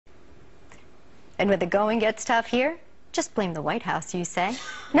And when the going gets tough here, just blame the White House, you say.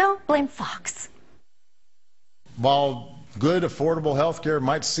 No, blame Fox. While good, affordable health care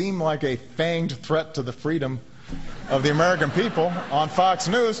might seem like a fanged threat to the freedom of the American people on Fox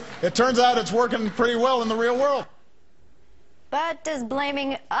News, it turns out it's working pretty well in the real world. But does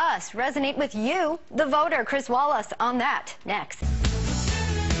blaming us resonate with you, the voter? Chris Wallace on that next.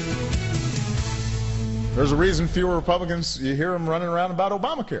 There's a reason fewer Republicans, you hear them running around about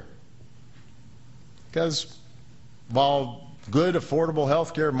Obamacare. Because while good, affordable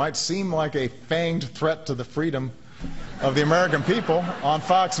health care might seem like a fanged threat to the freedom of the American people on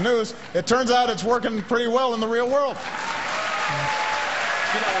Fox News, it turns out it's working pretty well in the real world.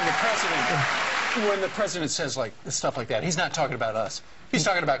 You know, when the president says stuff like that, he's not talking about us. He's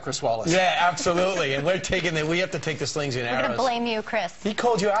talking about Chris Wallace. Yeah, absolutely. And we have to take the slings and arrows. We're going to blame you, Chris. He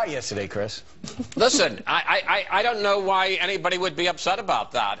called you out yesterday, Chris. Listen, I don't know why anybody would be upset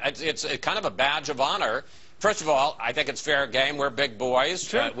about that. It's kind of a badge of honor. First of all, I think it's fair game. We're big boys.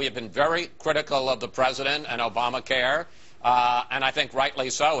 Sure. We have been very critical of the president and Obamacare, and I think rightly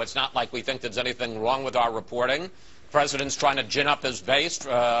so. It's not like we think there's anything wrong with our reporting. The president's trying to gin up his base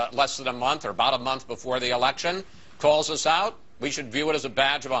less than a month or about a month before the election, calls us out. We should view it as a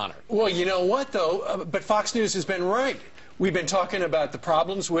badge of honor. Well, you know what, though? But Fox News has been right. We've been talking about the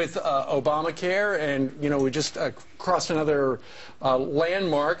problems with Obamacare, and, you know, we just crossed another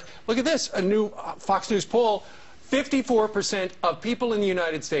landmark. Look at this, a new Fox News poll. 54% of people in the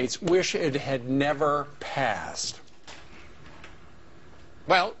United States wish it had never passed.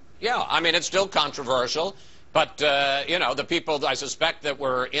 Well, yeah, I mean, it's still controversial. But, you know, the people I suspect that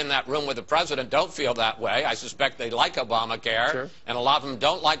were in that room with the president don't feel that way. I suspect they like Obamacare, sure. And a lot of them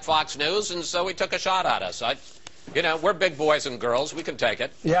don't like Fox News, and so he took a shot at us. You know, we're big boys and girls. We can take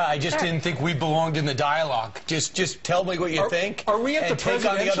it. Yeah, I just didn't think we belonged in the dialogue. Just tell me what you think. Are we at the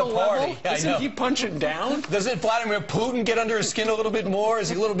presidential level? Isn't he punching down? Doesn't Vladimir Putin get under his skin a little bit more? Is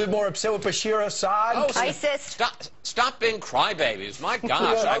he a little bit more upset with Bashir Assad? Oh, ISIS. Stop being crybabies. My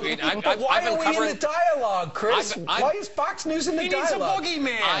gosh. I mean, why are we in the dialogue, Chris? Why is Fox News in the dialogue? He needs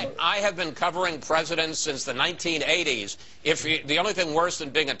a boogeyman. I have been covering presidents since the 1980s. The only thing worse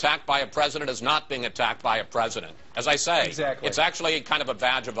than being attacked by a president is not being attacked by a president. As I say, exactly. It's actually kind of a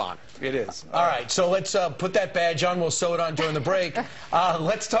badge of honor. It is. All right, so let's put that badge on. We'll sew it on during the break.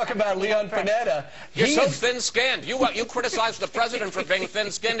 Let's talk about Leon Panetta. You're so thin-skinned. You criticize the president for being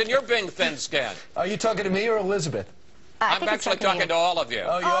thin-skinned, and you're being thin-skinned. Are you talking to me or Elizabeth? I'm actually talking to all of you.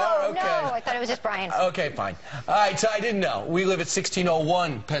 Oh, you are? Okay. No, I thought it was just Brian. Okay, fine. All right, so I didn't know. We live at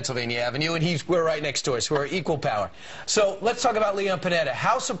 1601 Pennsylvania Avenue, and we're right next door, so we're equal power. So let's talk about Leon Panetta.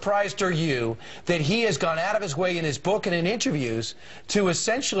 How surprised are you that he has gone out of his way in his book and in interviews to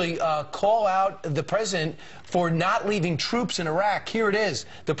essentially call out the president for not leaving troops in Iraq? Here it is.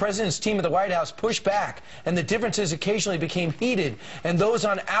 The president's team at the White House pushed back, and the differences occasionally became heated, and those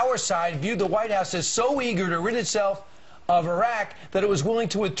on our side viewed the White House as so eager to rid itself of Iraq that it was willing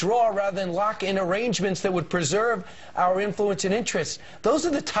to withdraw rather than lock in arrangements that would preserve our influence and interests. Those are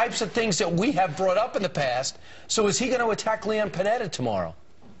the types of things that we have brought up in the past. So is he going to attack Leon Panetta tomorrow?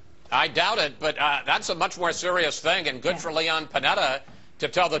 I doubt it, but that's a much more serious thing, and good for Leon Panetta to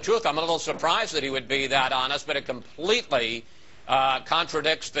tell the truth. I'm a little surprised that he would be that honest, but it completely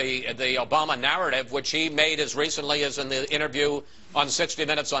contradicts the Obama narrative, which he made as recently as in the interview on 60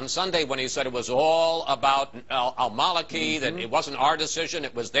 Minutes on Sunday when he said it was all about al-Maliki, that it wasn't our decision,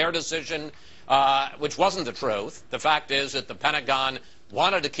 it was their decision, which wasn't the truth. The fact is that the Pentagon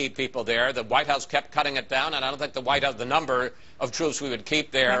wanted to keep people there. The White House kept cutting it down, and I don't think the White House, the number of troops we would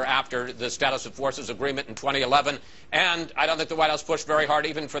keep there after the Status of Forces Agreement in 2011, and I don't think the White House pushed very hard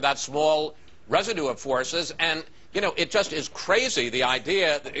even for that small residue of forces. And you know, it just is crazy, the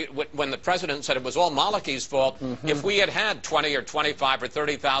idea that when the president said it was all Maliki's fault. If we had had 20 or 25 or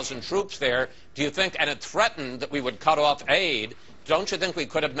 30,000 troops there, do you think, and it threatened that we would cut off aid, don't you think we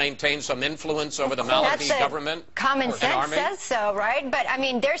could have maintained some influence over the Maliki government? Common sense says so, right? But, I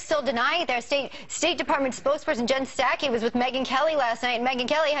mean, they're still denying it. Their State Department spokesperson, Jen Psaki, was with Megyn Kelly last night, and Megyn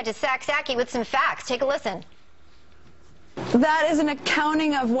Kelly had to sack Psaki with some facts. Take a listen. That is an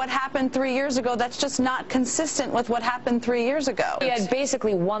accounting of what happened 3 years ago. That's just not consistent with what happened 3 years ago. We had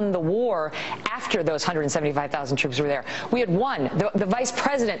basically won the war after those 175,000 troops were there. We had won. The vice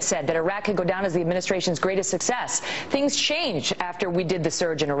president said that Iraq could go down as the administration's greatest success. Things changed after we did the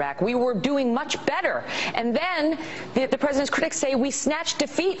surge in Iraq. We were doing much better. And then the president's critics say we snatched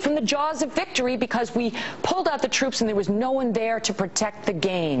defeat from the jaws of victory because we pulled out the troops and there was no one there to protect the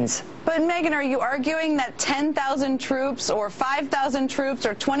gains. But, Megyn, are you arguing that 10,000 troops troops or 5,000 troops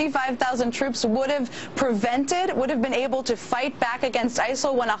or 25,000 troops would have been able to fight back against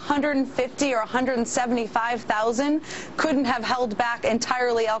ISIL when 150 or 175,000 couldn't have held back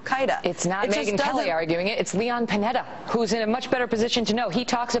entirely al-Qaeda. It's not Megyn Kelly arguing it. It's Leon Panetta, who's in a much better position to know. He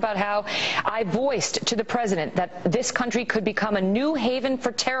talks about how I voiced to the president that this country could become a new haven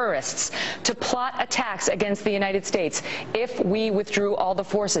for terrorists to plot attacks against the United States if we withdrew all the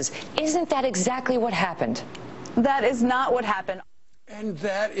forces. Isn't that exactly what happened? That is not what happened. And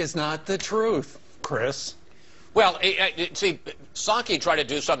that is not the truth, Chris. Well, see, Psaki tried to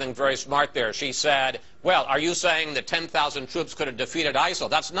do something very smart there. She said, well, are you saying that 10,000 troops could have defeated ISIL?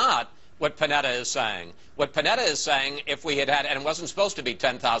 That's not what Panetta is saying. What Panetta is saying, if we had, and it wasn't supposed to be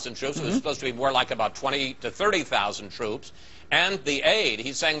 10,000 troops, it was supposed to be more like about 20 to 30,000 troops, and the aid,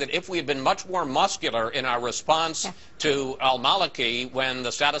 he's saying that if we had been much more muscular in our response to al-Maliki when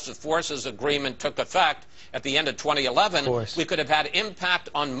the Status of Forces Agreement took effect at the end of 2011, we could have had impact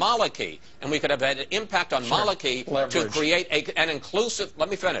on Maliki, and we could have had impact on Maliki to create an inclusive, let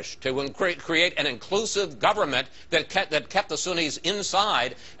me finish, to create an inclusive government that kept the Sunnis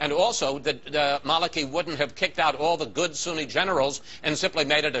inside, and also that Maliki wouldn't have kicked out all the good Sunni generals and simply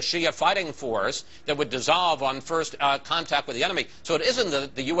made it a Shia fighting force that would dissolve on first contact with the enemy. So it isn't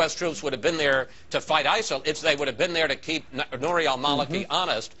that the U.S. troops would have been there to fight ISIL, it's they would have been there to keep Nouri al-Maliki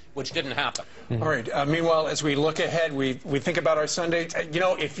honest, which didn't happen. All right. Meanwhile, as we look ahead, we think about our Sunday. You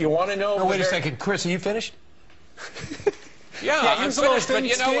know, if you want to know... Oh, wait a second. Chris, are you finished? Yeah, I'm finished, but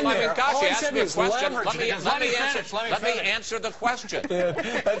you know, I mean, gosh, you asked me a question. Let me answer the question. Yeah,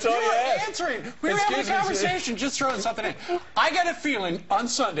 that's all you asked. Answering. We were having a conversation, just throwing something in. I got a feeling on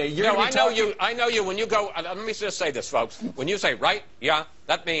Sunday you're going to be talking... I know you. When you go, let me just say this, folks. When you say right, yeah,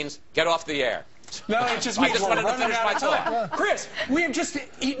 that means get off the air. No, it just means we're running out of time. Chris, we have just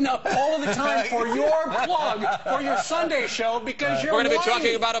eaten up all of the time for your plug for your Sunday show because you're We're going to be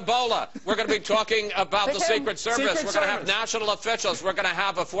talking about Ebola. We're going to be talking about the Secret Service. We're going to have national officials. We're going to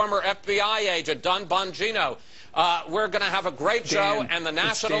have a former FBI agent, Don Bongino. We're going to have a great show, and the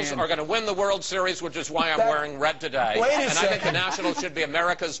Nationals are going to win the World Series, which is why I'm wearing red today. And I think the Nationals should be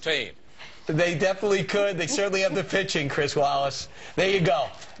America's team. They definitely could. They certainly have the pitching, Chris Wallace. There you go.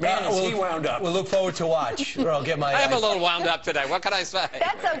 Man, is he wound up. We'll look forward to watch. Or I'll get my... I am a little wound up today. What can I say?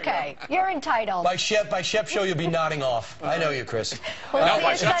 That's okay. You're entitled. By Shep show, you'll be nodding off. I know you, Chris. No,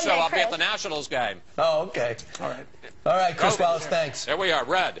 by Shep show, I'll be at the Nationals game. Oh, okay. All right. All right, Chris Wallace, thanks. There we are,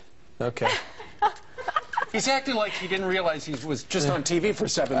 red. Okay. He's acting like he didn't realize he was just on TV for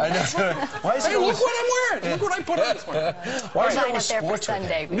 7 minutes. Why is hey, look what I'm wearing. Look what I put on this one. Why is it there for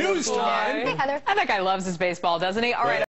Sunday? News time. Hey, Heather. That guy loves his baseball, doesn't he? All right.